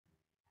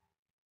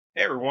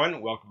Hey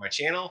everyone, welcome to my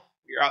channel.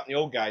 We are out in the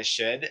old guy's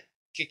shed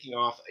kicking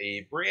off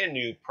a brand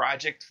new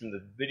project. From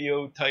the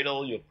video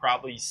title, you'll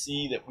probably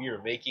see that we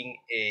are making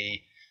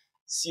a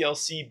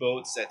CLC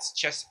boats, that's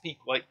Chesapeake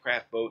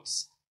Lightcraft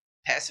Boats,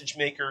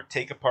 Passagemaker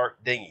Take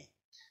Apart Dinghy.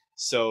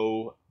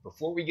 So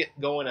before we get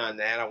going on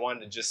that, I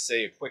wanted to just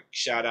say a quick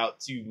shout out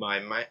to my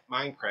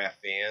Minecraft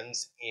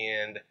fans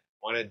and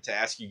wanted to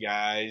ask you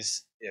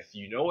guys if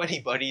you know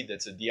anybody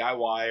that's a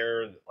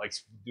DIYer that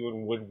likes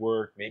doing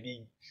woodwork,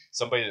 maybe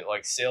somebody that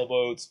likes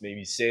sailboats,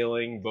 maybe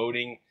sailing,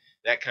 boating,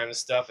 that kind of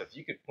stuff. If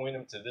you could point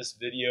them to this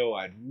video,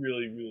 I'd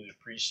really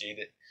appreciate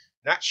it.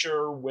 Not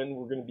sure when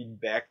we're going to be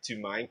back to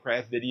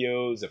Minecraft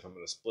videos, if I'm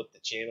going to split the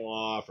channel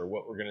off or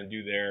what we're going to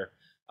do there.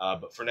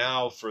 But for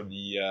now, for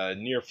the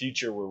near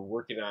future, we're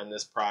working on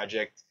this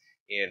project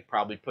and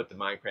probably put the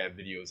Minecraft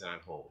videos on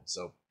hold.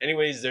 So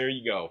anyways, there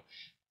you go.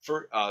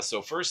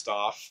 So first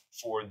off,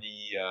 for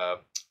the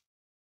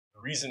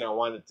reason I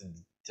wanted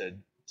to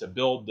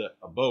build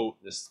a boat,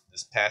 this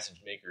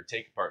Passagemaker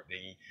Take Apart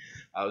Dingy,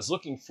 I was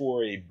looking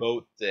for a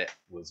boat that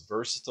was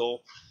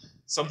versatile,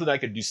 something I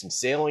could do some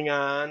sailing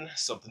on,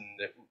 something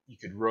that you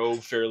could row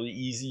fairly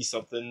easy,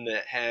 something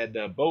that had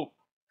a boat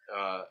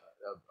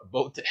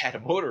that had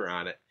a motor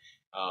on it.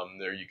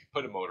 There you could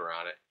put a motor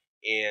on it,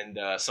 and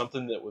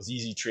something that was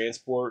easy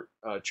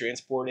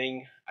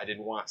transporting. I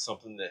didn't want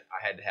something that I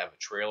had to have a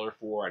trailer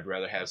for. I'd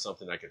rather have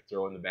something I could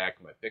throw in the back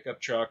of my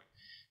pickup truck,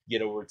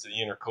 get over to the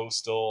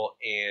intercoastal,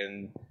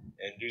 and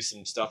do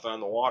some stuff on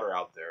the water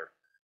out there.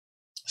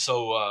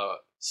 So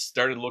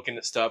started looking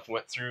at stuff,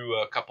 went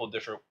through a couple of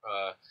different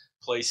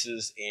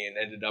places, and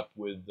ended up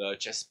with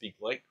Chesapeake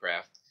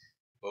Lightcraft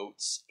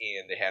boats,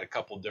 and they had a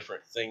couple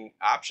different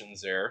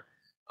options there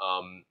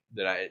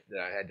that I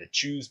had to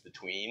choose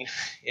between,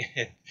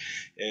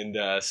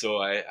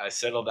 so I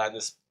settled on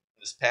this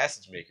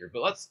Passagemaker.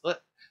 But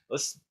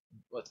let's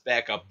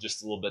back up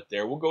just a little bit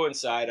there. We'll go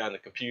inside on the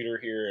computer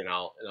here, and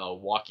I'll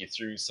walk you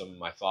through some of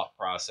my thought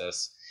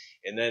process,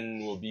 and then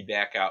we'll be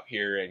back out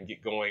here and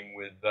get going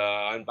with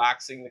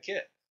unboxing the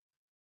kit.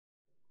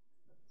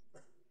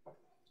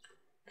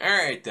 All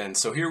right then,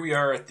 so here we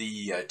are at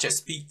the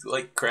Chesapeake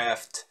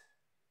Lightcraft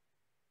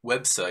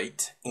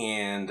website,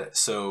 and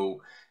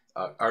so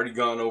already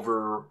gone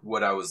over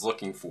what I was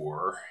looking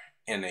for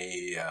in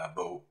a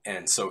boat,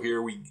 and so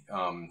here we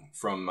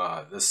from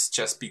this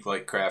Chesapeake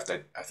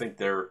Lightcraft. I think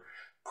they're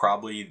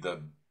probably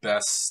the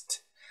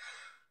best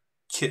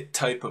kit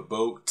type of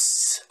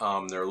boats.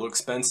 They're a little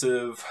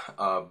expensive,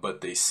 but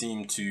they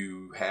seem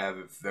to have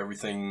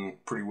everything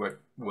pretty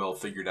well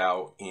figured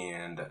out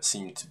and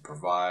seem to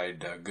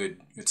provide good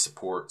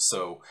support.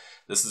 So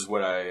this is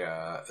what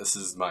this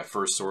is my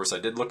first source. I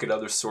did look at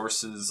other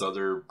sources,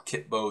 other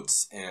kit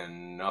boats,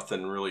 and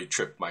nothing really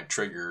tripped my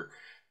trigger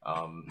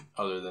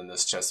other than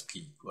this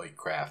Chesapeake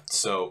Lightcraft.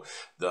 So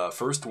the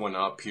first one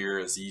up here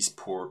is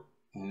Eastport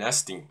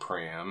Nesting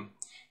Pram.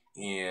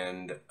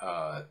 And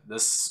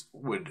this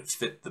would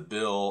fit the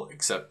bill,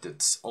 except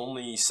it's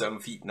only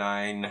 7 feet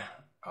 9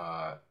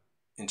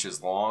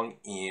 inches long,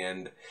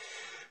 and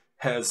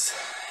has,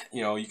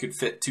 you could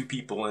fit 2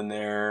 people in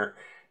there,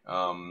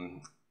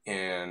 but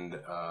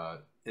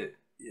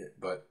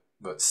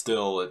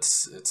still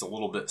it's a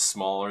little bit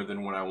smaller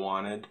than what I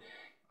wanted.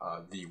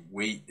 The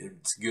weight,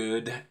 it's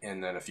good,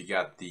 and then if you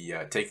got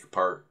the take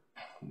apart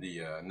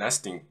the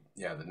nesting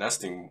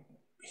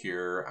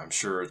here, I'm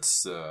sure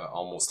it's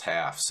almost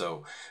half,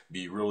 so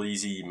be real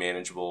easy,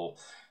 manageable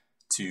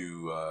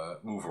to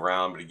move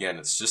around. But again,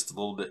 it's just a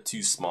little bit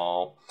too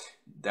small.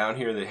 Down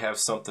here they have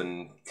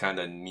something kind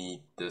of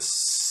neat,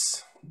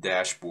 this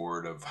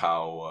dashboard of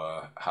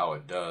how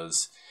it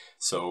does.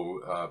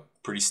 So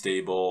pretty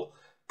stable,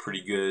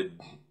 pretty good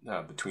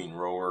between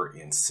rower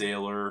and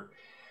sailor.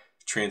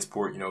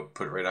 Transport,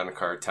 put it right on the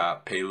car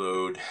top.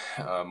 Payload,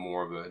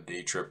 more of a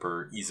day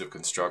tripper. Ease of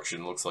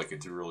construction, looks like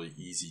it's really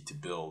easy to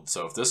build.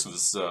 So if this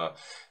was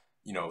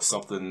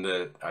something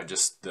that I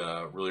just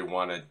really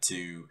wanted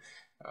to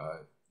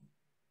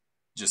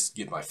just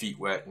get my feet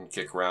wet and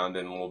kick around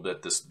in a little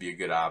bit, this would be a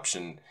good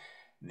option.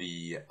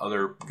 The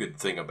other good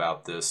thing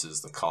about this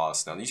is the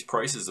cost. Now these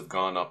prices have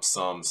gone up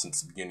some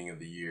since the beginning of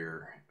the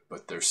year,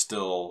 but they're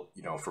still,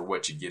 for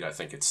what you get, I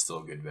think it's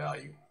still good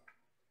value.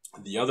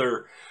 The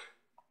other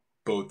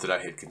boat that I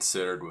had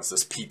considered was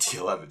this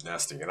PT11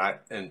 nesting,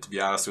 and to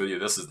be honest with you,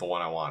 this is the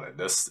one I wanted.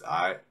 This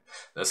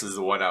is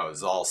the one I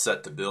was all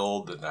set to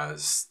build, and I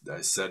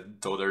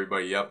told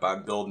everybody, yep,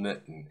 I'm building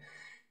it,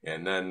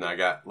 and then I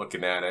got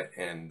looking at it,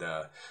 and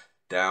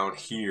down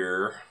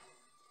here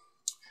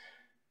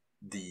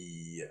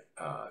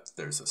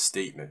there's a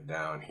statement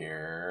down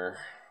here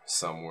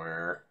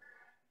somewhere.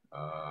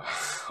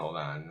 Hold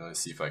on, let's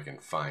see if I can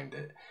find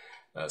it.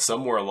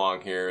 Somewhere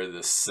along here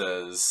this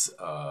says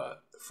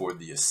for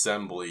the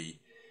assembly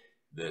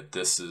that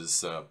this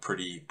is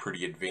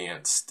pretty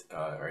advanced.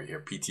 Right here,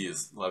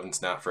 PT11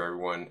 is not for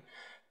everyone.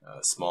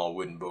 Small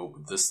wooden boat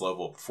with this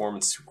level of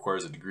performance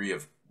requires a degree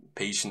of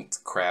patience,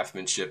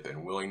 craftsmanship,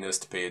 and willingness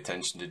to pay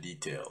attention to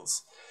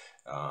details.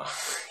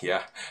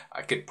 Yeah,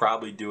 I could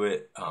probably do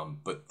it,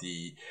 but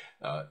the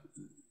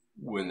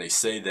when they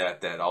say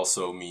that, that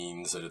also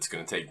means that it's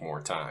going to take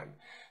more time.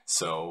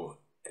 So,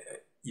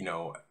 you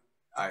know,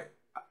 I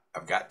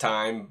I've got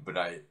time, but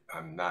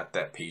I'm not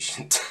that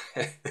patient.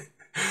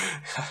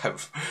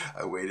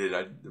 I waited.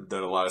 I've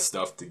done a lot of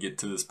stuff to get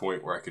to this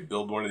point where I could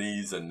build one of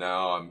these, and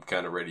now I'm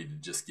kind of ready to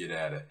just get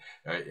at it.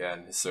 All right,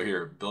 and so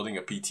here, building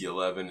a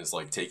PT11 is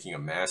like taking a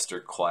master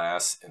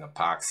class in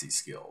epoxy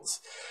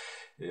skills.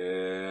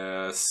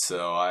 Yeah,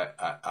 so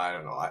I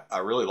don't know. I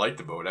really like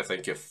the boat. I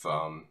think if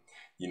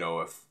you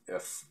know,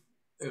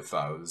 if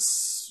I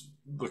was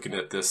looking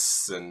at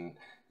this and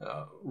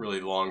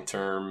really long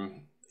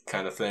term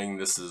kind of thing,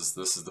 this is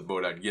the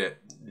boat I'd get.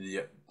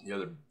 The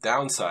other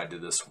downside to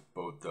this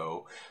boat,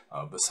 though,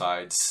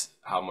 besides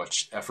how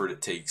much effort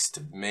it takes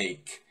to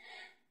make,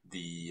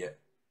 the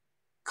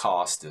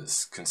cost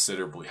is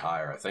considerably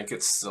higher. I think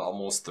it's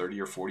almost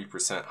 30 or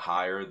 40%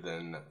 higher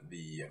than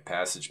the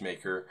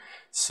Passagemaker.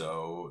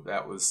 So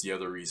that was the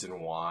other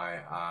reason why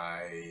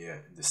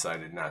I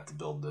decided not to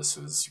build this,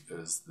 is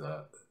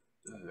the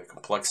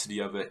complexity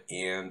of it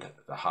and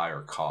the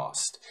higher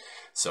cost.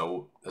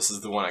 So this is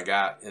the one I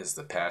got, is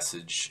the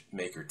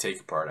Passagemaker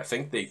Take Apart. I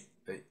think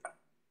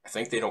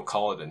they don't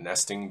call it a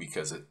nesting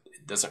because it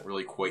doesn't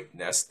really quite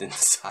nest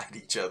inside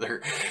each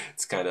other.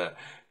 It's kind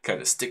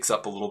of sticks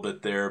up a little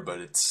bit there, but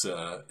it's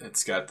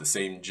got the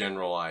same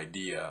general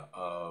idea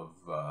of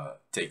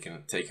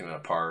taking it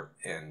apart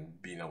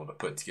and being able to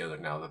put it together.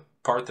 Now, the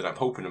part that I'm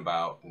hoping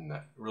about, and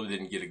I really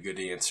didn't get a good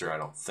answer, I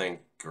don't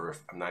think, or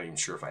I'm not even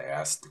sure if I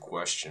asked the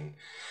question.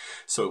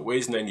 So it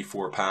weighs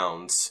 94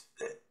 pounds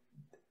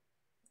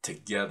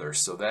together,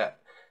 so that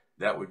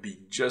would be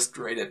just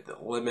right at the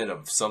limit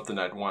of something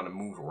I'd want to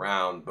move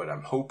around, but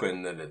I'm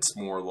hoping that it's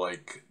more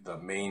like the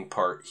main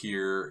part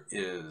here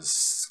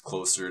is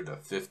closer to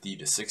 50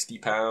 to 60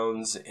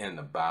 pounds and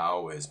the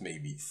bow is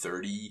maybe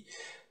 30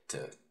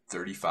 to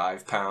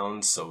 35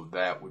 pounds. So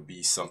that would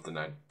be something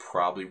I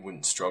probably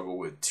wouldn't struggle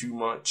with too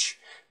much.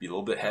 Be a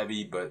little bit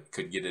heavy, but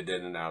could get it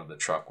in and out of the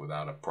truck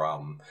without a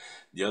problem.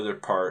 The other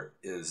part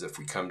is if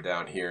we come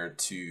down here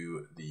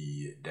to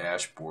the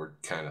dashboard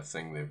kind of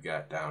thing they've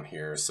got down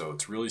here. So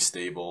it's really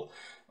stable,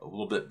 a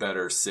little bit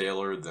better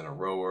sailor than a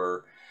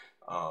rower.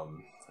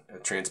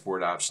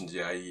 Transport options,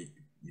 yeah, you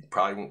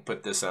probably won't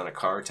put this on a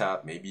car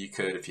top. Maybe you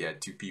could if you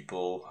had two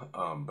people,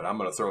 but I'm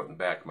going to throw it in the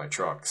back of my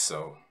truck.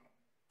 So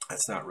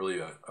that's not really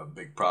a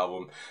big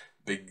problem.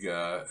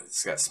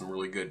 It's got some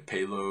really good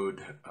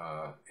payload,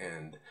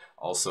 and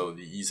also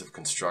the ease of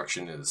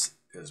construction is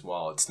as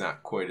well. It's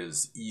not quite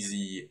as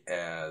easy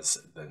as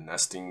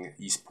the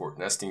Eastport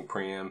nesting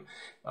pram.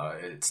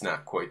 It's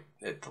not quite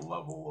at the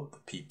level of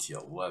the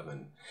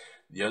PT11.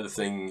 The other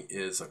thing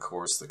is, of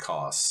course, the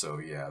cost. So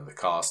yeah, the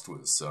cost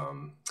was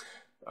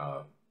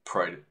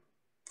quite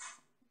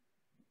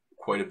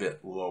a bit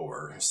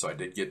lower. So I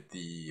did get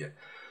the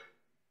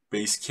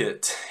base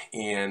kit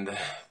and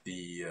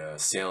the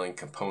sailing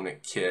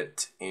component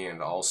kit,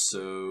 and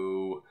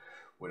also,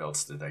 what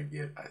else did I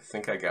get? I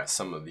think I got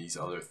some of these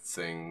other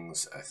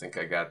things. I think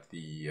I got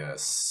the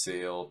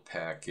sail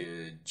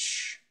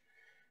package.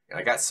 And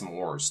I got some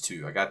oars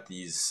too. I got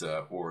these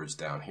oars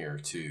down here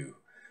too.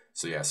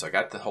 So yeah, so I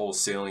got the whole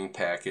sailing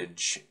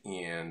package,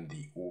 and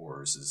the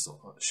oars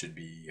should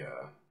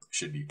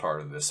be part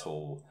of this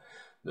whole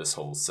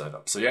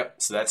setup. So yeah,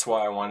 so that's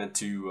why I wanted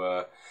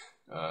to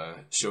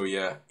show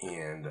you,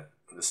 and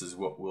this is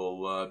what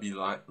we'll be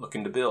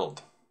looking to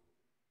build.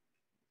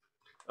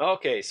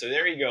 Okay, so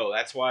there you go.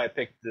 That's why I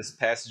picked this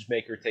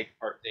Passagemaker Take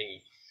Apart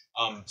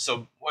thingy.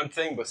 So one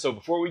thing, so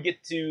before we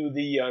get to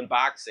the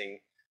unboxing,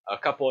 a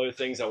couple other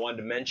things I wanted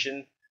to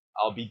mention.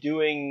 I'll be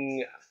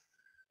doing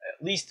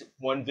at least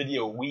one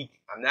video a week.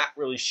 I'm not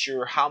really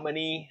sure how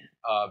many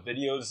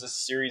videos this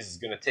series is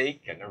going to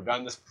take. I've never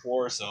done this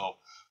before, so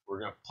we're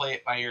going to play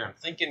it by ear. I'm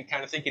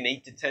kind of thinking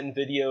 8 to 10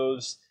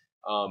 videos.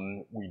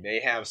 We may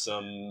have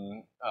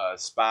some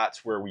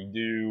spots where we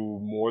do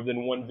more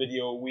than one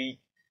video a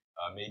week.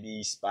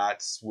 Maybe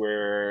spots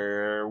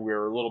where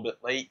we're a little bit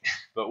late,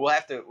 but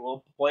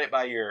we'll play it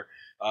by ear.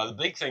 The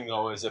big thing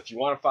though is if you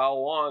want to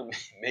follow along,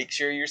 make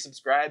sure you're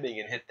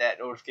subscribing and hit that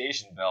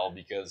notification bell,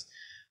 because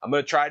I'm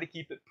going to try to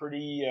keep it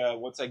pretty.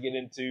 Once I get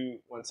into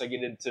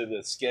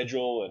the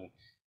schedule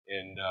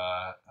and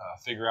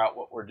figure out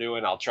what we're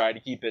doing, I'll try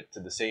to keep it to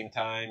the same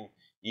time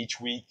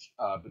each week.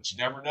 But you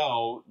never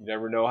know. You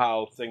never know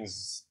how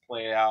things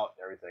play out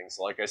and everything.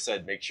 So like I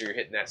said, make sure you're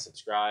hitting that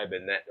subscribe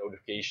and that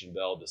notification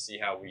bell to see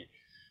how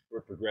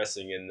we're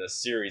progressing in this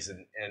series.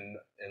 And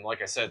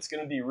like I said, it's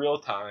going to be real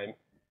time.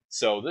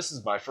 So this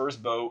is my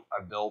first boat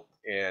I built,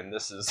 and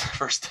this is the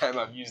first time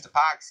I've used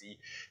epoxy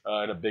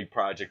in a big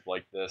project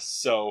like this.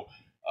 So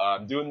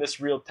I'm doing this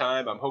real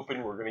time. I'm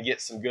hoping we're going to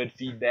get some good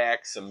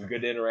feedback, some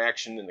good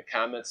interaction in the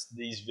comments to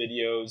these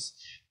videos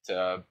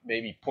to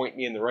maybe point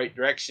me in the right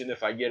direction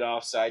if I get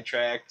off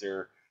sidetracked,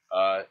 or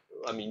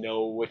let me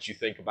know what you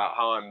think about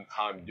how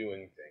I'm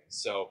doing things.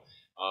 So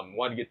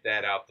want to get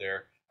that out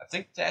there. I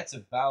think that's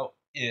about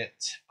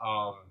it.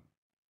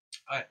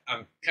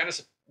 I'm kind of,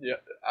 yeah,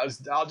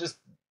 I'll just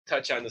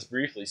touch on this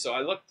briefly. So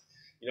I looked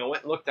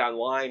went and looked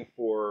online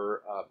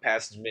for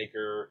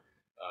Passagemaker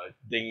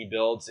dinghy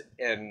builds,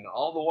 and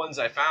all the ones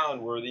I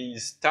found were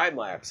these time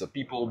lapse of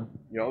people,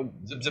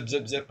 zip zip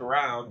zip zip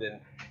around,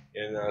 and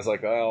I was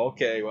like, oh,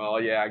 okay,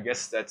 well, yeah, I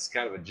guess that's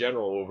kind of a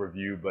general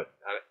overview, but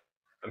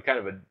I'm kind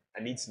of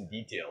I need some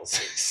details.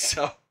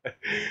 So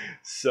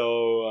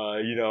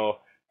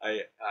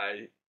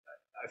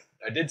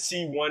I did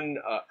see one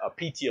a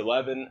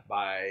PT11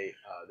 by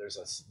there's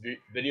a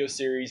video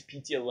series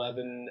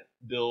PT11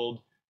 build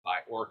by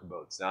Orca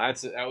Boats. Now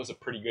that was a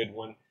pretty good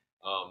one,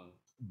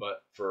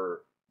 but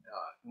for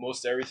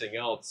most everything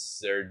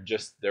else,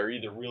 they're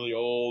either really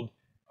old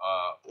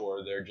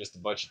or they're just a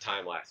bunch of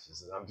time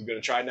lapses. And I'm going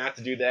to try not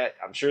to do that.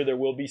 I'm sure there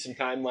will be some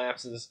time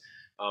lapses,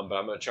 but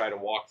I'm going to try to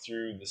walk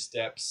through the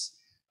steps.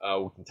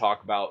 We can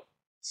talk about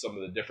some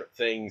of the different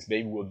things.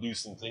 Maybe we'll do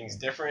some things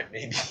different.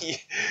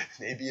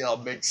 Maybe I'll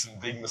make some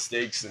big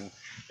mistakes, and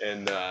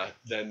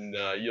then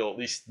you'll at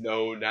least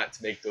know not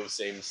to make those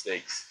same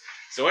mistakes.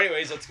 So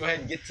anyways, let's go ahead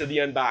and get to the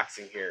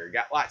unboxing here.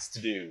 Got lots to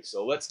do,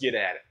 so let's get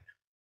at it.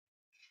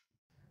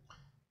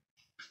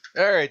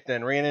 All right,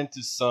 then, ran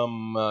into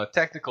some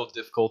technical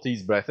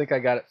difficulties, but I think I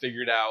got it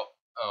figured out.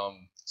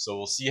 So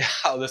we'll see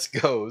how this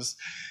goes.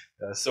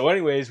 So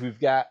anyways, we've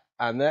got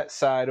on that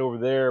side over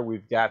there,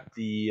 we've got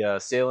the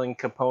sailing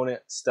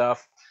component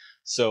stuff.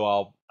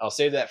 So I'll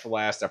save that for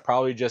last. I'll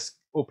probably just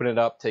open it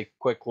up, take a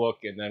quick look,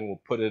 and then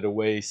we'll put it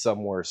away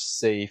somewhere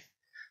safe,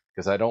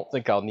 because I don't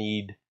think I'll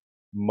need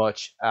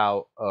much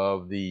out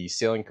of the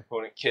sailing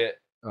component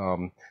kit.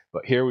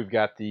 But here we've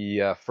got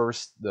the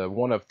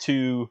one of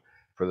two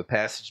for the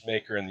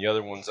Passagemaker, and the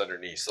other one's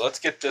underneath. So let's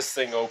get this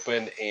thing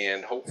open,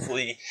 and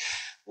hopefully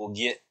we'll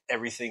get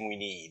everything we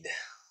need.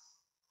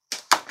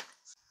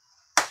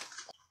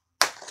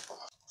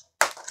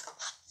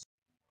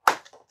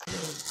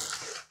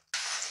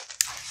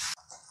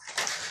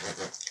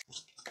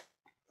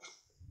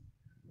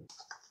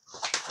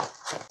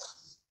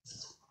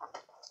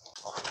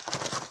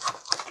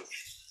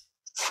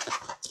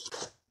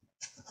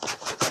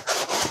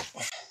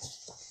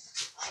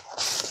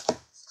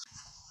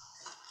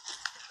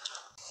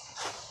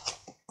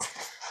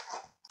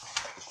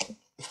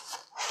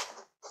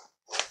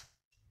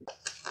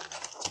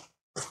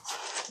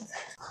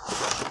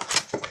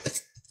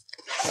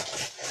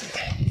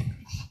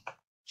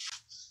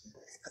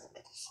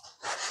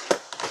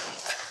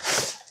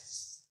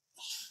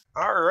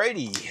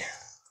 Alrighty,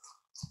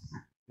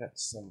 got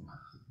some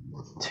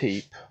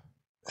tape.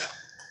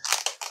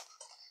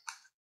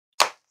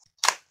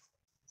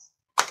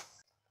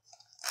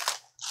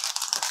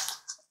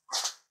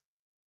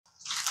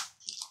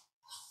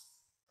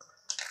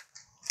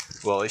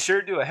 Well, they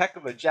sure do a heck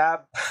of a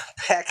job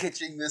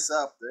packaging this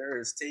up. There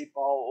is tape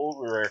all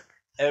over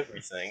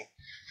everything.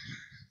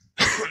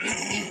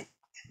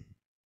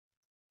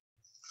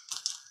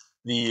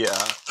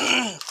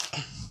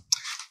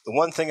 The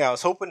one thing I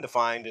was hoping to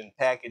find in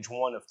package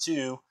 1 of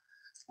 2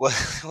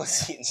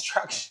 was the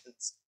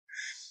instructions,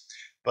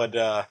 but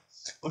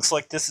looks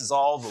like this is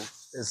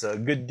is a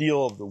good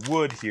deal of the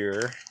wood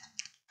here.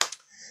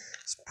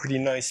 It's pretty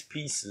nice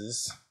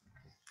pieces.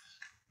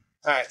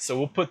 All right, so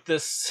we'll put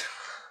this.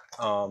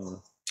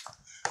 I'm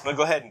gonna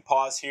go ahead and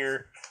pause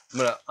here. I'm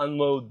gonna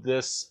unload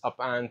this up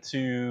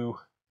onto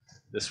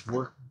this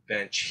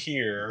workbench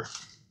here,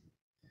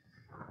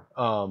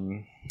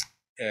 and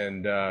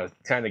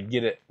kind of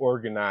get it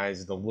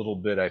organized a little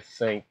bit. I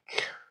think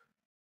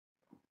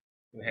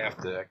I'm gonna have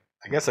to.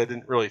 I guess I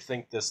didn't really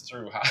think this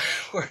through.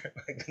 Where am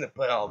I gonna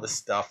put all this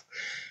stuff?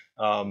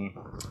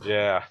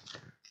 Yeah.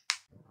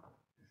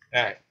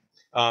 All right.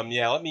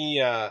 Yeah. Let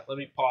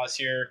me pause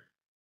here,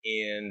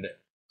 and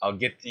I'll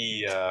get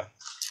the.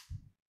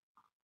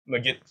 I'm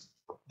gonna get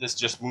this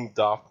just moved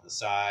off to the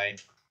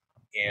side,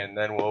 and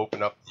then we'll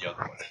open up the other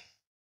one.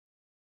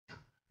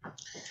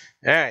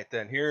 All right,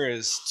 then here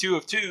is 2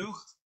 of 2.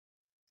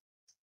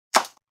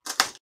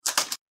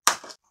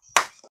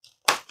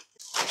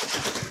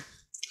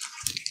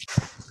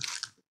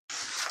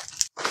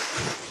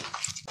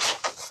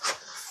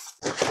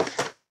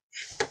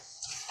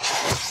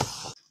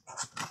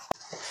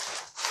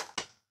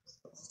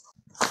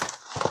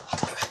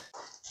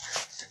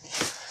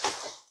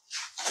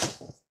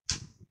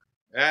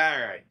 All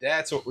right,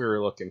 that's what we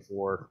were looking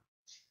for.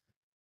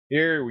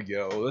 Here we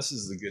go. This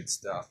is the good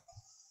stuff.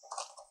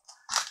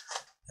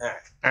 All right,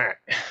 all right.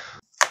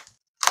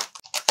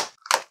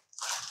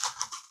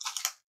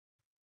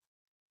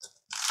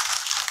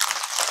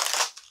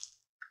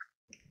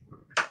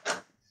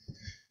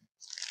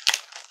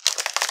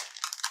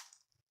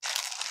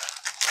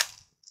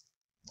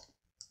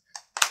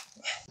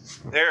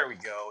 There we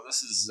go.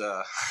 This is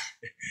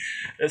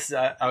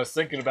I was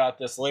thinking about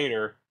this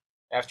later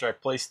after I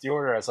placed the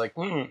order. I was like,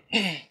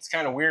 it's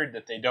kind of weird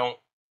that they don't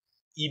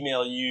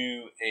email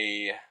you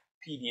a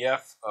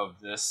PDF of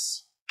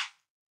this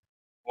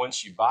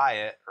once you buy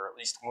it, or at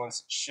least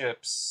once it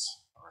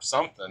ships or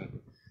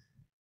something,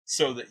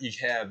 so that you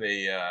have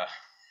a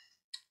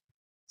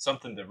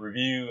something to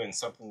review and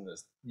something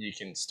that you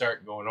can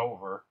start going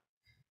over.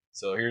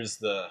 So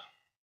here's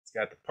it's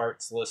got the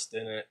parts list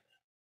in it.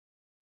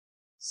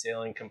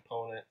 sailing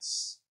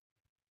components.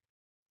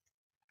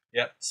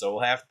 Yep, so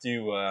we'll have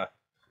to,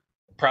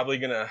 probably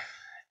gonna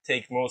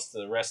take most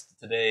of the rest of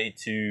today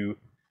to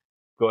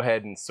go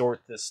ahead and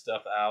sort this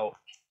stuff out,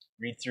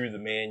 read through the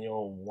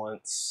manual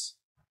once,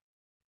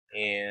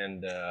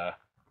 and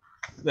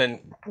then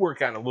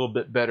work on a little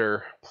bit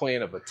better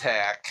plan of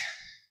attack.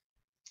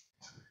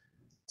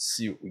 Let's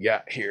see what we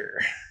got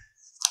here.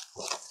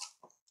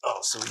 Oh,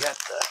 so we got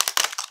the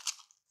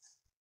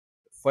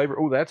fiber.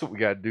 Oh, that's what we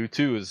got to do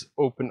too, is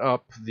open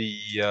up the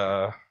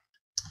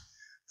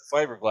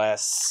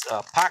fiberglass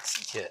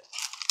epoxy kit.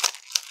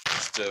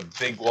 Just a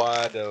big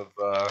wad of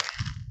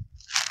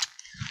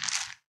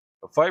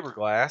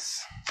fiberglass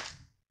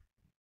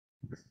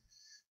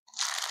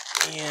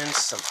and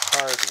some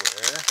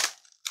hardware.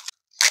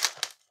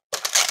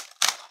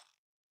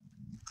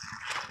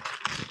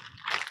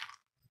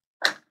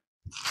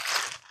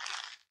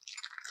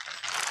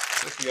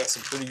 Looks like we got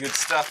some pretty good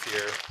stuff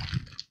here.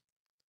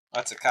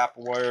 Lots of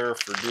copper wire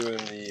for doing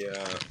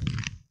the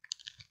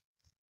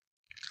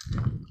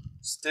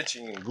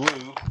stitching and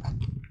glue.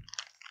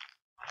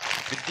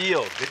 Good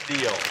deal, good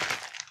deal.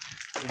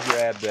 We'll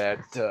grab that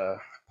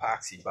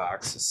epoxy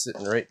box. It's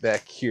sitting right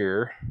back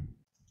here.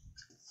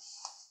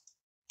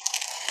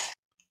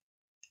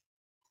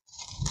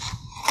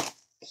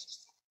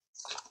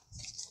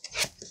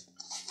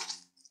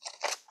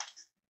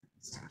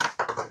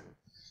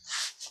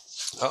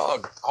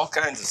 Oh, all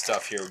kinds of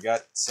stuff here. We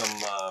got some,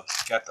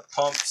 got the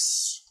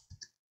pumps.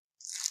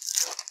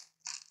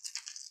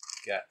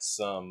 Got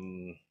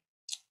some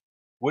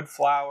wood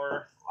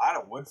flour. A lot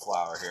of wood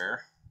flour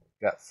here.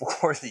 Got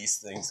 4 of these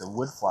things of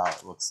wood flour,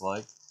 it looks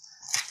like.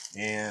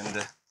 And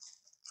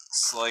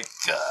looks like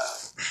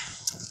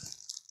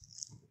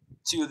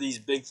 2 of these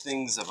big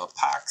things of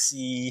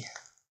epoxy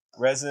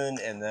resin,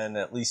 and then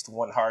at least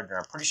 1 hardener.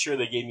 I'm pretty sure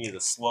they gave me the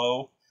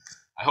slow.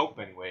 I hope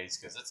anyways,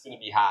 because it's going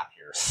to be hot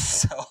here.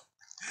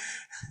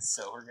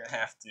 So we're going to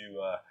have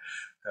to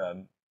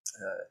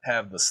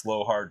have the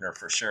slow hardener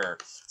for sure.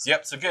 So,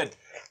 yep, so good.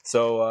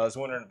 So I was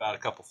wondering about a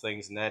couple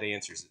things, and that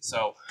answers it.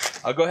 So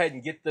I'll go ahead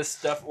and get this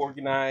stuff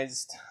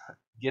organized,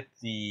 get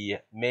the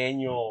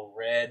manual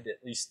read,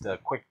 at least a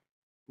quick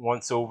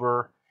once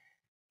over,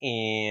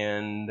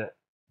 and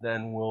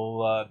then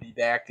we'll be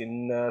back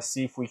and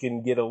see if we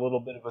can get a little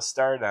bit of a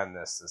start on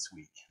this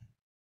week.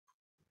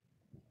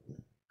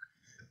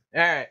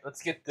 All right,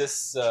 let's get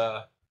this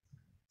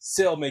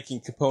sail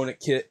making component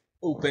kit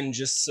open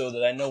just so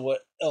that I know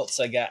what else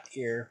I got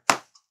here.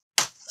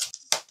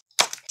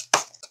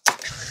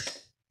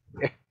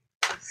 All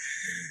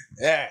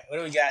right, what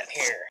do we got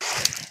here?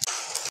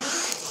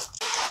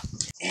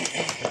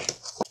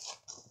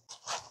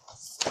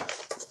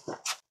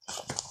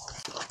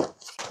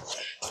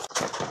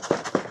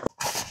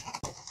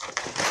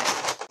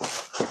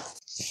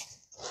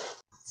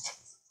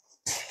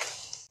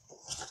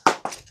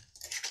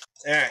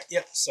 All right,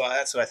 yep, so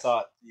that's what I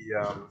thought.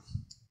 The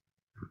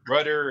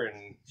rudder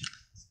and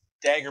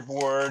dagger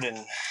board and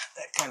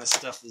that kind of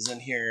stuff is in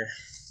here,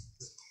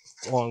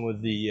 along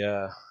with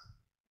the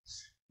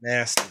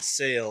mast and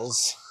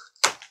sails.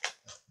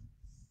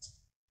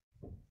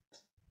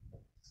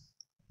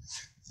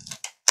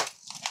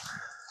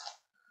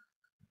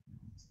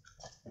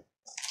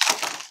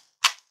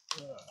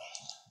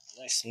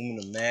 Nice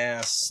aluminum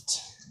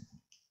mast.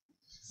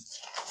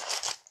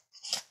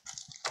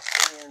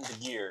 And the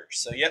gear.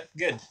 So, yep,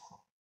 good.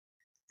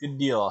 Good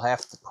deal. I'll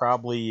have to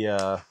probably,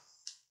 not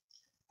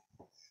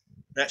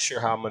sure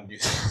how I'm going to do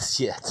this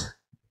yet. A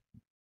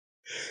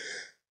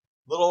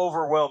little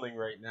overwhelming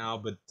right now,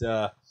 but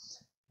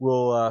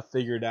we'll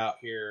figure it out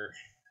here.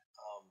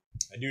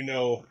 I do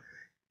know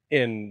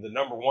in the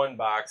number 1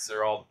 box,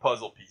 they're all the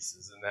puzzle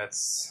pieces, and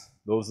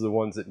those are the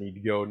ones that need to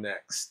go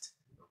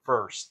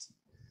first.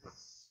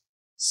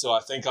 So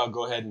I think I'll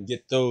go ahead and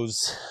get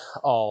those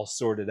all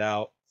sorted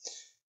out,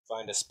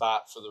 find a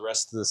spot for the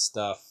rest of the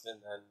stuff,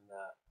 and then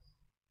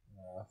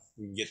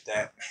we can get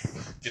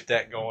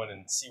that going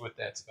and see what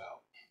that's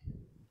about.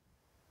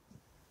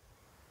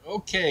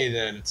 Okay,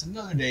 then it's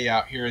another day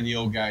out here in the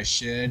old guy's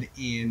shed,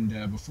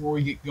 and before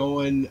we get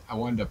going, I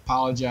wanted to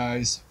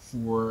apologize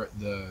for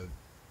the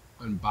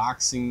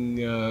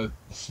unboxing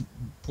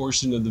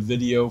portion of the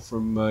video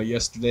from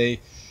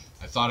yesterday.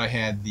 I thought I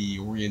had the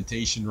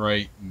orientation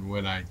right, and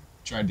when I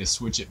tried to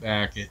switch it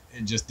back, it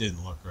just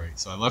didn't look right.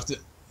 So I left it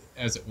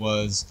as it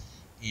was,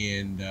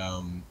 and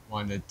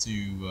wanted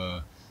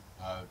to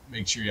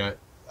make sure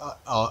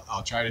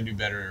I'll try to do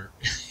better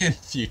in the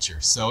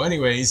future. So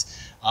anyways,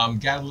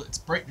 it's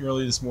bright and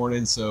early this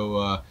morning,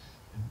 so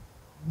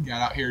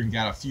got out here and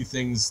got a few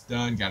things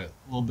done, got it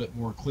a little bit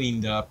more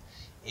cleaned up,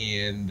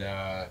 and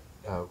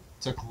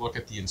took a look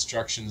at the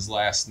instructions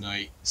last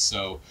night.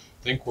 So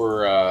I think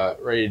we're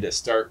ready to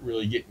start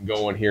really getting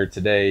going here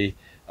today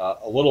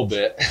a little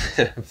bit.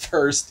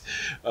 First,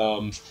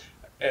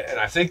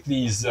 and I think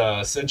these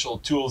essential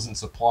tools and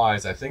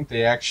supplies, I think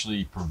they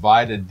actually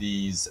provided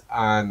these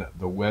on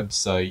the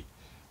website.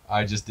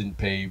 I just didn't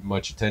pay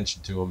much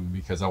attention to them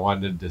because I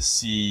wanted to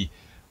see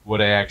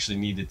what I actually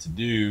needed to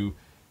do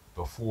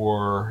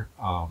before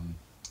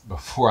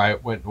before I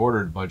went and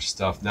ordered a bunch of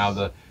stuff. Now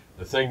the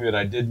thing that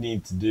I did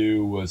need to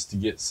do was to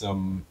get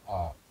some.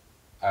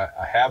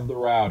 I have the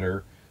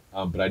router,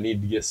 but I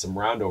need to get some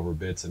roundover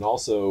bits, and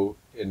also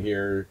in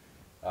here.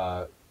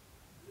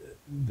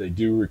 They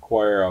do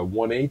require a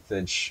 1/8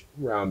 inch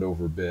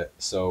roundover bit,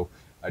 so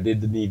I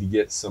did need to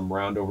get some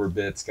roundover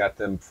bits. Got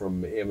them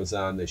from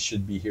Amazon. They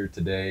should be here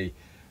today.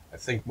 I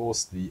think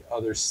most of the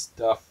other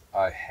stuff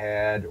I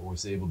had or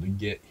was able to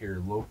get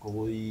here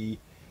locally,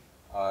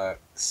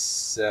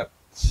 except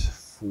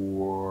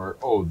for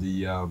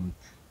the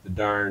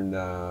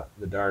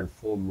darn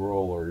foam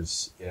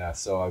rollers. Yeah,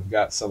 so I've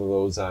got some of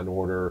those on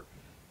order.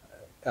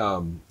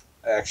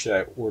 Actually,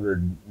 I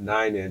ordered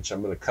 9-inch.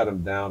 I'm going to cut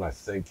them down, I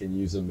think, and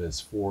use them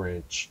as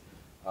 4-inch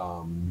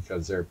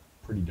because they're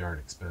pretty darn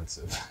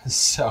expensive.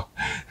 so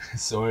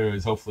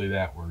anyways, hopefully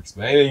that works.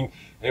 But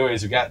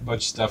anyways, we got a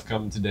bunch of stuff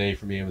coming today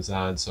from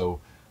Amazon, so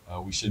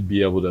we should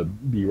be able to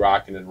be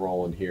rocking and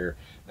rolling here.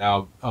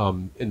 Now,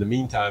 in the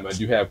meantime, I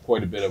do have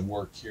quite a bit of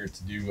work here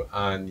to do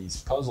on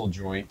these puzzle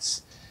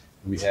joints.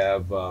 We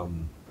have,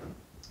 you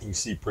can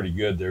see pretty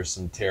good. There's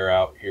some tear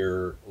out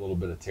here, a little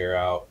bit of tear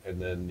out,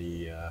 and then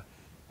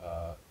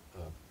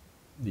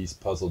these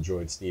puzzle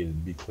joints needed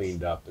to be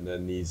cleaned up, and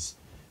then these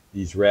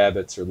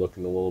rabbets are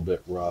looking a little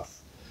bit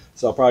rough.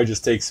 So I'll probably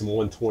just take some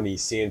 120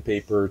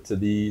 sandpaper to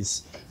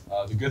these.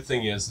 The good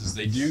thing is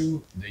they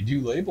do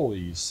label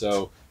these.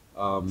 So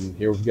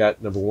here we've got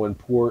number 1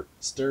 port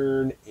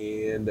stern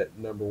and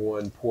number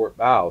 1 port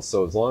bow.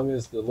 So as long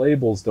as the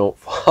labels don't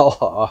fall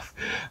off,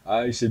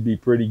 I should be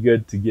pretty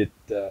good to get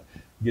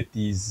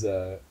these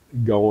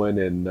going,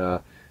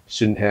 and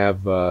shouldn't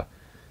have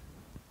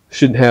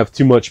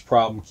too much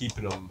problem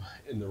keeping them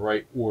in the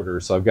right order.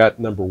 So I've got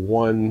number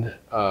 1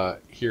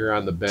 here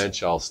on the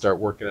bench. I'll start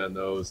working on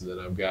those, and then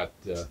I've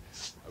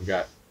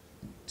got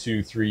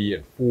 2, 3,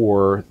 and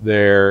 4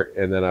 there,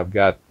 and then I've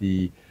got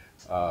the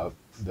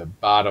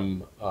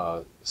bottom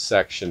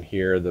section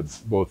here,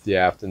 both the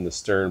aft and the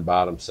stern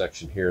bottom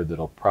section here,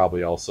 that'll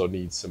probably also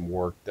need some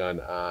work done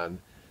on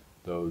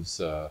those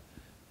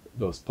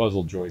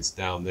puzzle joints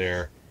down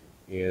there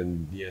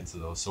and the ends of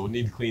those. So we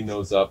need to clean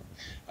those up.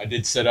 I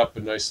did set up a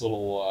nice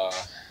little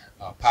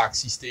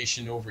epoxy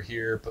station over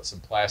here, put some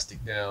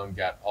plastic down,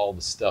 got all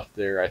the stuff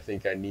there I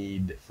think I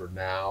need for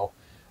now.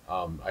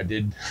 I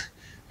did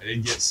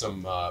get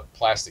some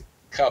plastic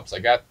cups. I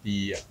got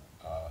the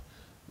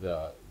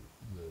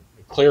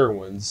clear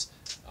ones,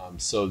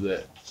 so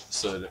that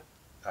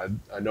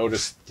I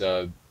noticed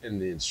in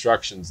the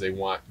instructions they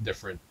want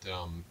different.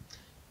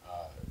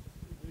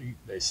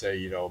 They say,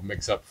 you know,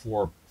 mix up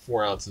 4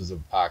 ounces of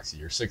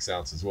epoxy or 6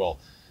 ounces. Well,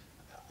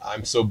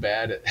 I'm so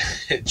bad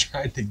at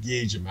trying to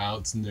gauge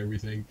amounts and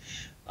everything.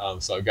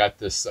 So I got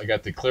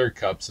the clear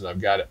cups, and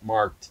I've got it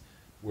marked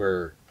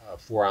where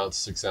 4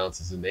 ounces, 6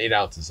 ounces, and 8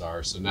 ounces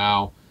are. So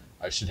now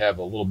I should have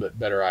a little bit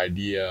better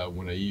idea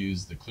when I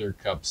use the clear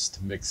cups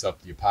to mix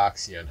up the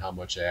epoxy on how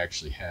much I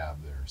actually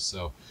have there.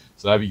 So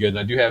that'd be good. And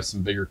I do have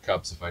some bigger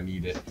cups if I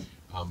need it,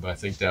 but I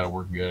think that'll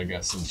work good. I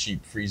got some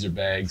cheap freezer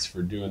bags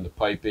for doing the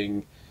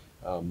piping.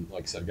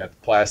 Like I said, I've got the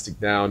plastic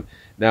down.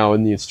 Now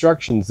in the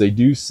instructions, they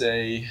do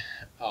say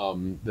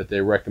that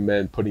they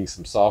recommend putting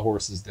some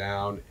sawhorses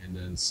down and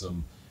then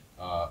some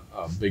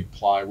big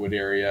plywood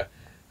area.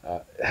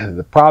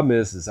 The problem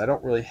is I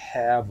don't really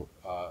have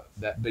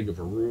that big of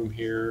a room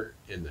here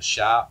in the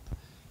shop,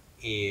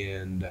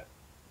 and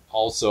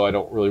also I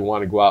don't really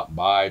want to go out and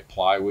buy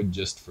plywood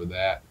just for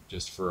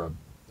a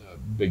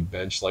big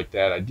bench like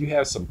that. I do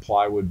have some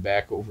plywood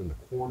back over in the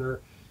corner.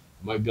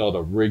 I might be able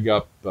to rig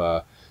up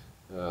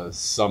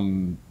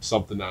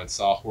something on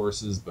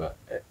sawhorses, but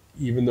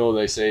even though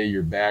they say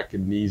your back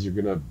and knees are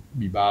gonna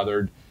be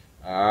bothered,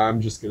 I'm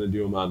just gonna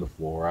do them on the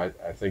floor.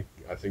 I think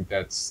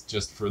that's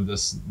just for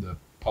the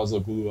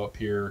puzzle glue up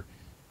here.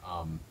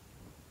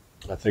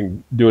 I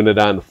think doing it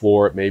on the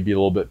floor, it may be a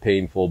little bit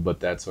painful, but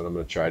that's what I'm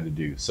going to try to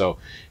do. So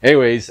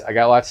anyways, I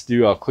got lots to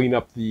do. I'll clean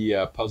up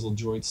the puzzle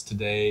joints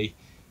today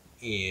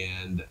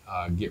and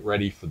get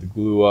ready for the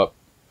glue up.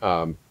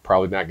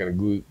 Probably not going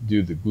to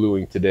do the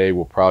gluing today.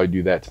 We'll probably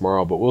do that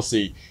tomorrow, but we'll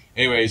see.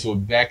 Anyways, we'll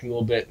be back in a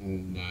little bit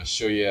and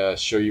show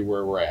you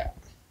where we're at.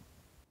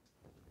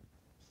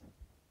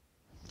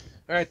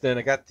 All right, then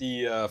I got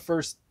the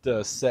first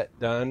set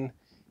done,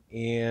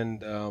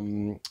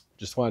 and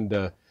just wanted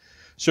to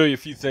show you a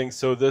few things.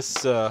 So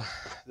this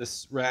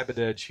rabbit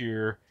edge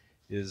here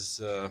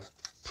is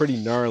pretty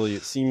gnarly.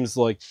 It seems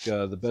like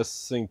the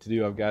best thing to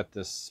do. I've got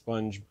this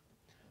sponge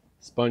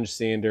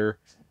sander.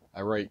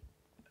 I write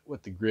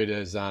what the grid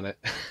is on it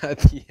at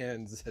the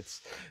ends.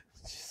 That's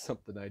just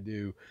something I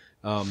do.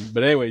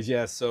 But anyways,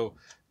 yeah. So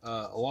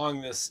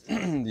along this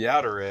the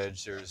outer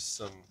edge, there's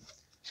some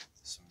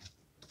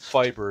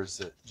fibers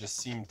that just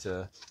seem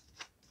to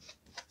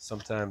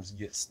sometimes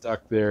get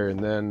stuck there, and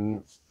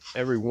then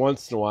every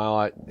once in a while,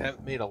 I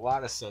haven't made a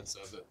lot of sense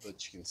of it,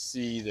 but you can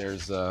see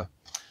there's one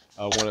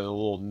of the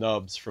little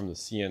nubs from the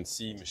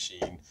CNC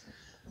machine.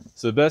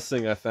 So the best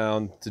thing I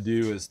found to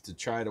do is to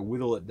try to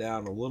whittle it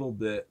down a little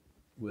bit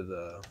with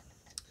a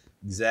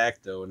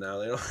X-Acto. Now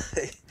they don't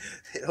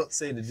they don't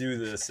say to do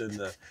this in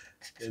the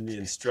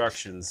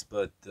instructions,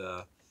 but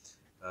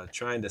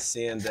trying to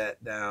sand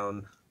that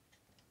down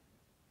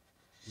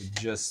with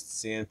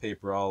just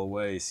sandpaper all the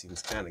way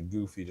seems kind of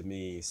goofy to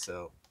me.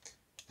 So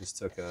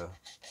just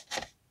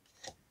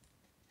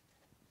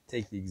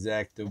take the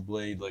X-Acto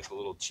blade like a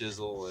little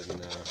chisel,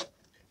 and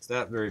it's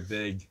not very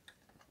big.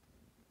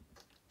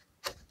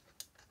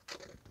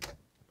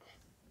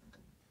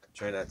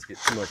 Try not to get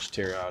too much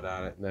tear out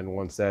on it, and then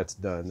once that's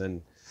done,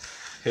 then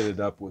hit it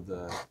up with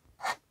the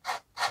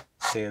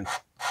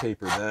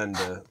sandpaper then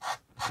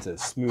to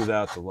smooth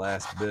out the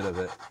last bit of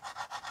it.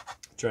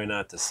 Try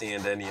not to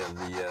sand any of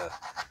the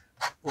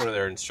one of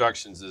their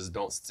instructions is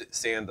don't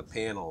sand the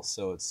panel,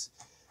 so it's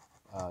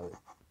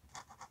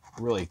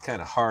really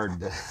kind of hard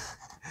to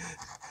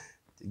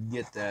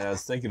get that. I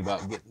was thinking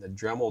about getting the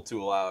Dremel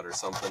tool out or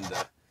something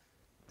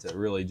to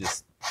really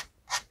just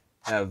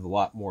have a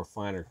lot more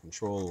finer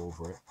control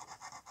over it.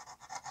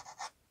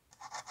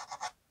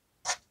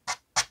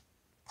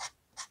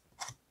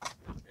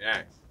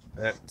 Yeah,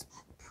 that's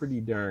pretty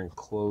darn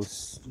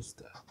close.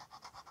 Just a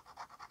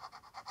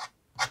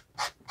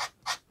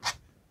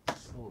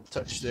little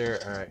touch there.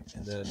 All right,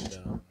 and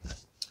then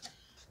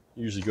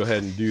usually go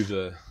ahead and do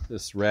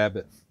this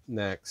rabbit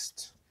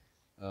next.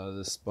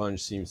 This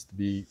sponge seems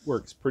to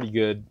works pretty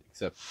good,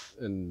 except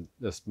in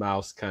this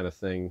mouse kind of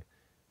thing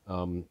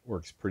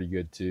works pretty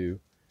good too.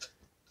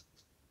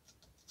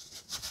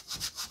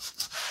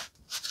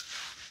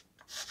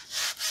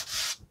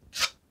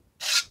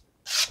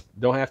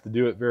 Don't have to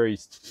do it very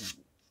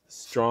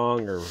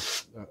strong or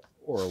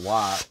a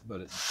lot, but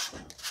it's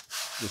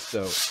just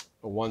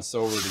a once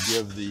over to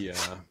give the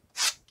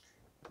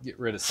get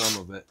rid of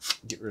some of it,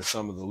 get rid of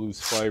some of the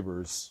loose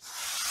fibers.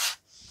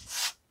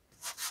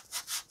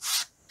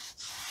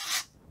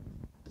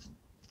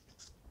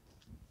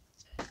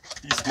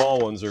 These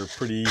small ones are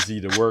pretty easy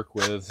to work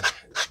with,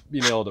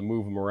 being able to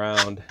move them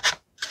around.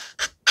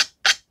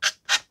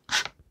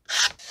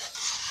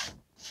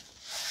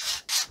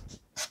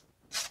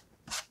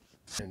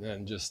 And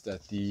then just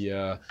at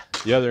the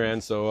other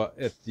end, so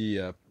at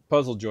the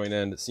puzzle joint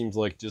end, it seems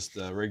like just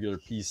a regular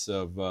piece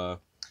of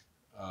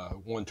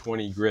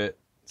 120 grit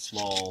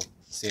small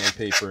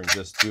sandpaper, and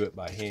just do it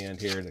by hand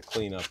here to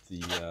clean up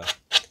the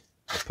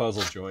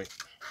puzzle joint.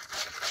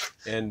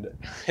 And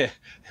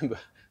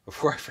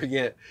before I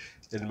forget,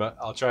 and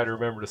I'll try to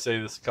remember to say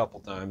this a couple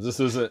times, this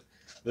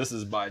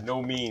is by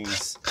no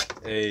means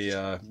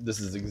a this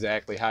is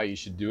exactly how you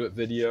should do it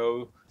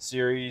video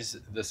series.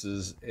 This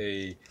is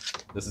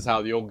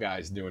how the old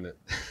guy's doing it.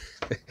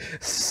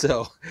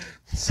 so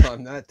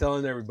I'm not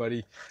telling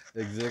everybody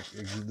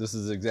this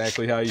is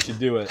exactly how you should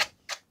do it.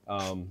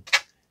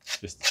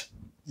 Just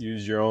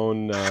use your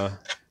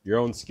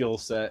own skill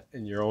set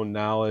and your own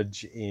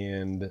knowledge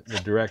and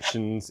the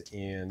directions,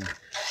 and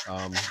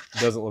it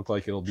doesn't look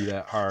like it'll be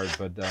that hard.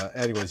 But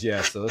anyways,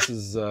 yeah, so this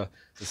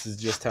is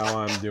just how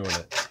I'm doing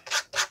it.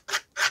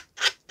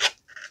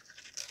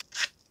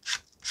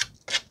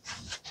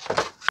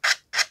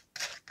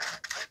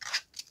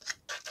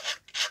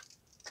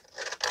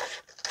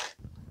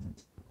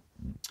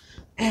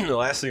 The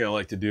last thing I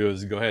like to do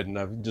is go ahead, and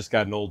I've just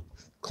got an old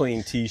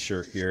clean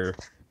t-shirt here,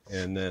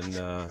 and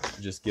then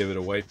just give it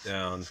a wipe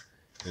down.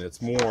 And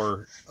it's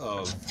more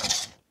of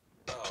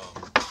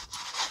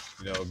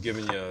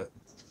giving you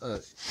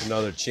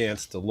another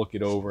chance to look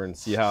it over and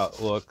see how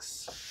it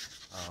looks,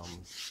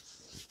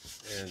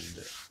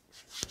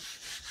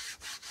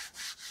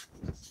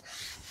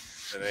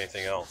 than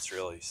anything else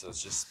really. So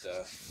it's just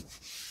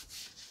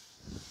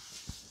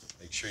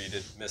make sure you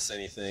didn't miss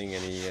anything,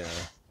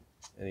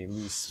 any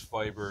loose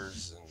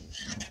fibers and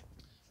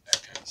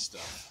that kind of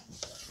stuff.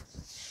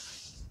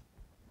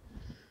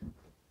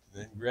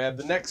 Then grab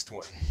the next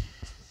one.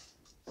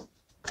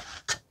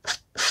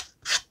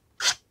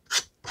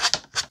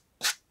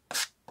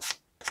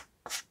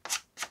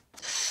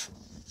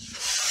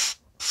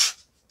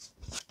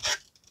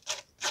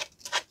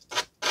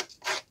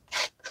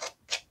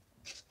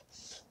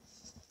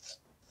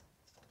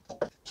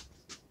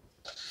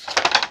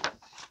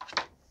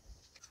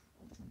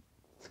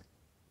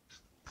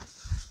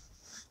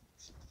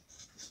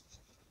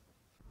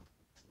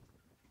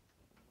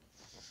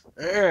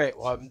 Alright,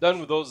 well, I'm done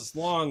with those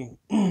long,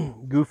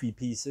 goofy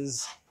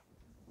pieces.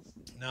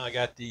 Now I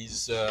got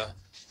these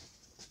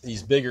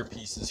bigger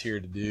pieces here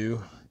to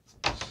do.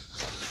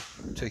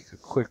 Take a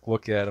quick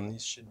look at them.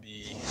 These should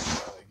be,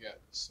 I got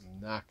some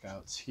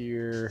knockouts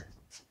here.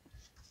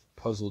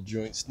 Puzzle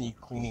joints need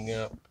cleaning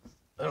up.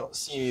 I don't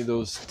see any of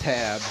those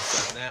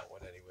tabs on that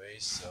one anyway,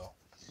 so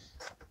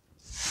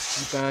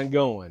keep on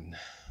going.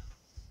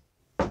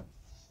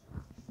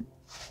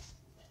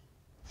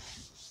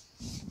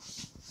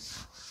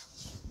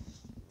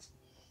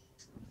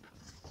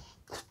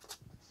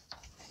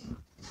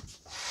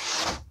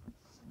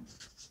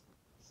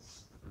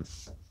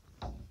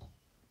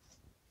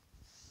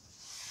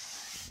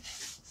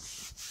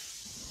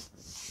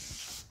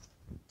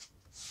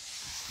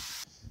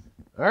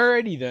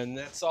 Alrighty then,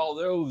 that's all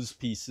those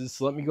pieces.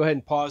 So let me go ahead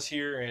and pause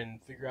here and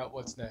figure out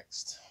what's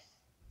next.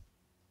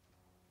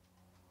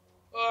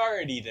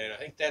 Alrighty then, I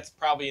think that's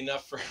probably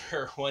enough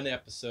for one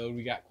episode.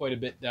 We got quite a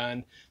bit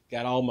done.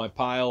 Got all my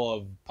pile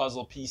of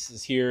puzzle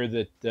pieces here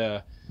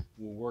that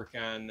we'll work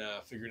on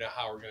figuring out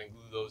how we're going to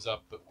glue those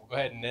up. But we'll go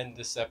ahead and end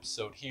this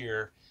episode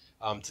here.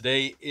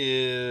 Today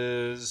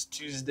is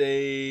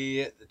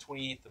Tuesday, the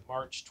 28th of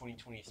March,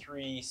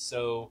 2023.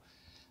 So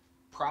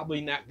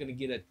probably not going to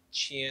get a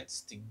chance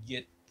to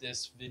get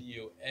this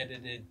video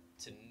edited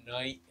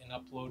tonight and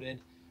uploaded.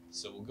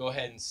 So we'll go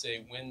ahead and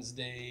say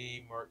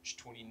Wednesday, March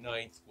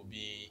 29th will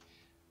be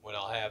when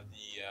I'll have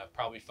the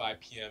probably 5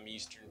 p.m.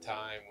 Eastern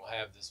time. We'll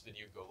have this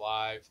video go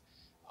live,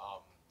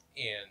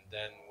 and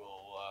then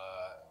we'll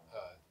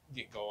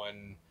get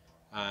going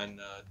on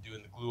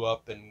doing the glue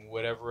up and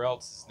whatever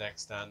else is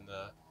next on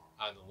the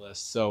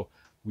list. So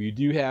we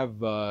do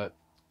have we got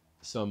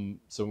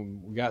some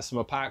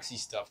epoxy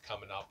stuff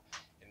coming up,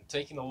 and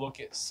taking a look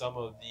at some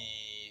of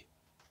the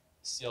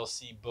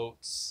CLC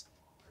boats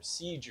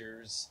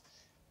procedures.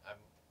 I'm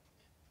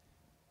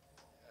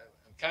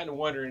kind of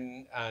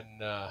wondering on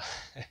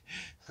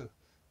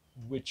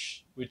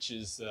which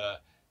is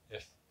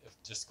if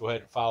just go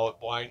ahead and follow it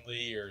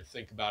blindly, or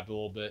think about it a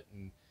little bit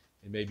and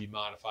maybe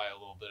modify a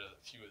little bit of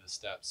a few of the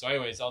steps. So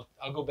anyways, I'll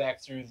go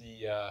back through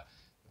the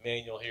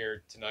manual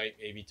here tonight,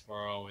 maybe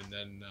tomorrow, and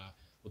then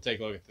we'll take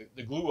a look at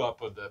the glue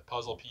up of the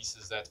puzzle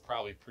pieces. That's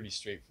probably pretty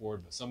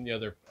straightforward, but some of the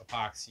other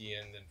epoxy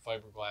and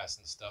fiberglass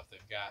and stuff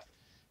they've got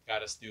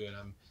us doing,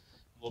 I'm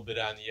a little bit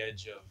on the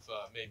edge of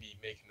maybe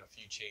making a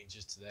few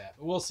changes to that,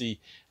 but we'll see.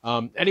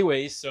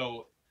 Anyway,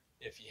 so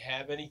if you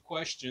have any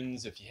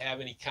questions, if you have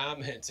any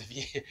comments, if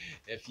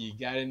you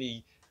got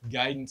any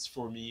guidance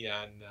for me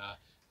on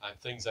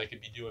things I could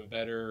be doing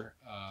better,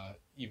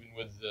 even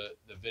with the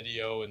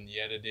video and the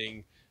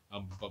editing,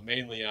 but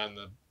mainly on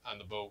the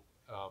boat,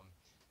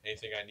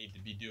 anything I need to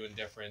be doing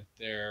different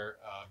there,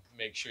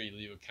 make sure you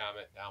leave a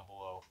comment down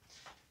below.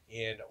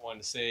 And I want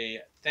to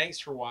say thanks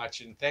for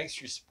watching. Thanks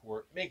for your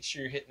support. Make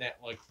sure you're hitting that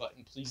like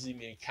button. Please leave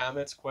me any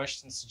comments,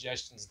 questions,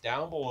 suggestions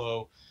down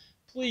below.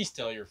 Please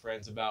tell your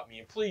friends about me,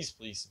 and please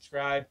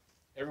subscribe.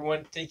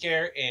 Everyone, take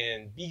care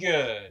and be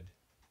good.